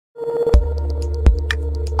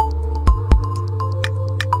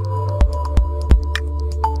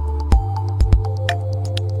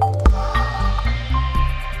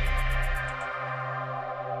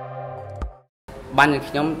បាន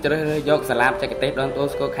ខ្ញុំជ្រើសរើសយកសាលាបច្ចេកទេសដនបូ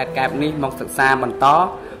ស្កូខេត្តកែបនេះមកសិក្សាបន្ត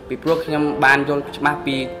ពីព្រោះខ្ញុំបានយល់ច្បាស់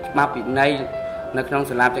ពីច្បាប់វិន័យនៅក្នុង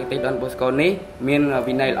សាលាបច្ចេកទេសដនបូស្កូនេះមាន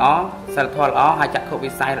វិន័យល្អសិលធម៌ល្អហើយចក្ខុ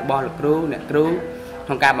វិស័យរបស់លោកគ្រូអ្នកគ្រូក្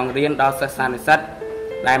នុងការបង្រៀនដល់សិស្សនិស្សិត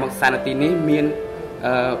ដែលមកសិក្សានៅទីនេះមាន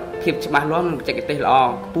ភាពច្បាស់លាស់និងបច្ចេកទេសល្អ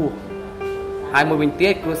ខ្ពស់ហើយមួយវិញទៀ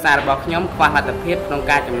តគ្រួសាររបស់ខ្ញុំខ្វះលទ្ធភាពក្នុង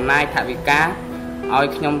ការចំណាយថវិកាឲ្យ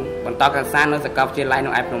ខ្ញុំបន្តការសិក្សានៅសាកលវិទ្យាល័យនៅ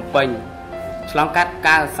ឯភ្នំពេញឆ្លងកាត់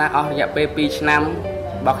ការសិក្សាអស់រយៈពេល2ឆ្នាំ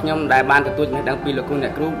របស់ខ្ញុំដែលបានទទួលចំណេះដឹងពីលោកគ្រូអ្ន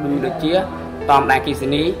កគ្រូដូចជាតមដែរអគ្គិស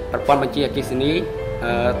នីប្រព័ន្ធបញ្ជាអគ្គិសនី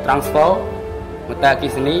transfer ម៉ូទ័រអគ្គិ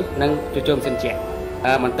សនីនិងជួសជុលម៉ាស៊ីនជែក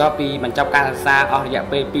បន្ទាប់ពីបញ្ចប់ការសិក្សាអស់រយៈ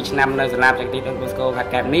ពេល2ឆ្នាំនៅសាលាបច្ចេកទេសដនបូស្កូខេត្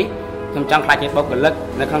តកែបនេះខ្ញុំចង់ខ្លាចជាបុគ្គលិក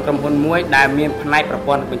នៅក្នុងក្រុមហ៊ុនមួយដែលមានផ្នែកប្រ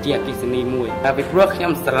ព័ន្ធបញ្ជាអគ្គិសនីមួយពីព្រោះខ្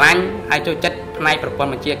ញុំស្រឡាញ់ហើយចូលចិត្តផ្នែកប្រព័ន្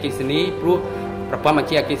ធបញ្ជាអគ្គិសនីព្រោះប្រព័ន្ធបញ្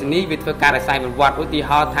ជាអគ្គិសនីវាធ្វើការរក្សាវិវត្តឧទា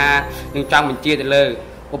ហរណ៍ថាយើងចង់បញ្ជាទៅលើ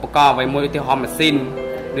ឧបករណ៍អ្វីមួយឧទាហរណ៍ម៉ាស៊ីន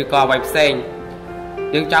ឬក៏អ្វីផ្សេង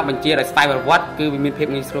យើងចង់បញ្ជាដោយស្វ័យប្រវត្តិគឺវាមានភាព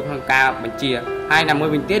ងាយស្រួលក្នុងការបញ្ជាហើយមួយ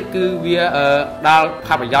វិញទៀតគឺវាដល់ផ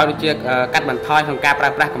លប្រយោជន៍ដូចជាកាត់បន្ថយក្នុងការប្រើ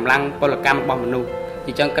ប្រាស់កម្លាំងពលកម្មរបស់មនុស្ស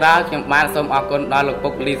ជាចុងក្រោយខ្ញុំបានសូមអរគុណដល់លោកពុ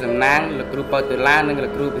កលីសំណាងលោកគ្រូពៅតុលានិងលោ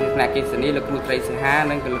កគ្រូផ្នែកអគ្គិសនីលោកគ្រូត្រីសិង្ហា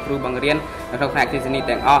និងលោកគ្រូបង្រៀននៅក្នុងផ្នែកអគ្គិសនី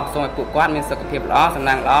ទាំងអស់សូមឲ្យពួកគាត់មានសុខភាពល្អសំ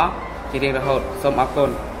ណាងល្អជារៀងរហូតសូមអរគុណ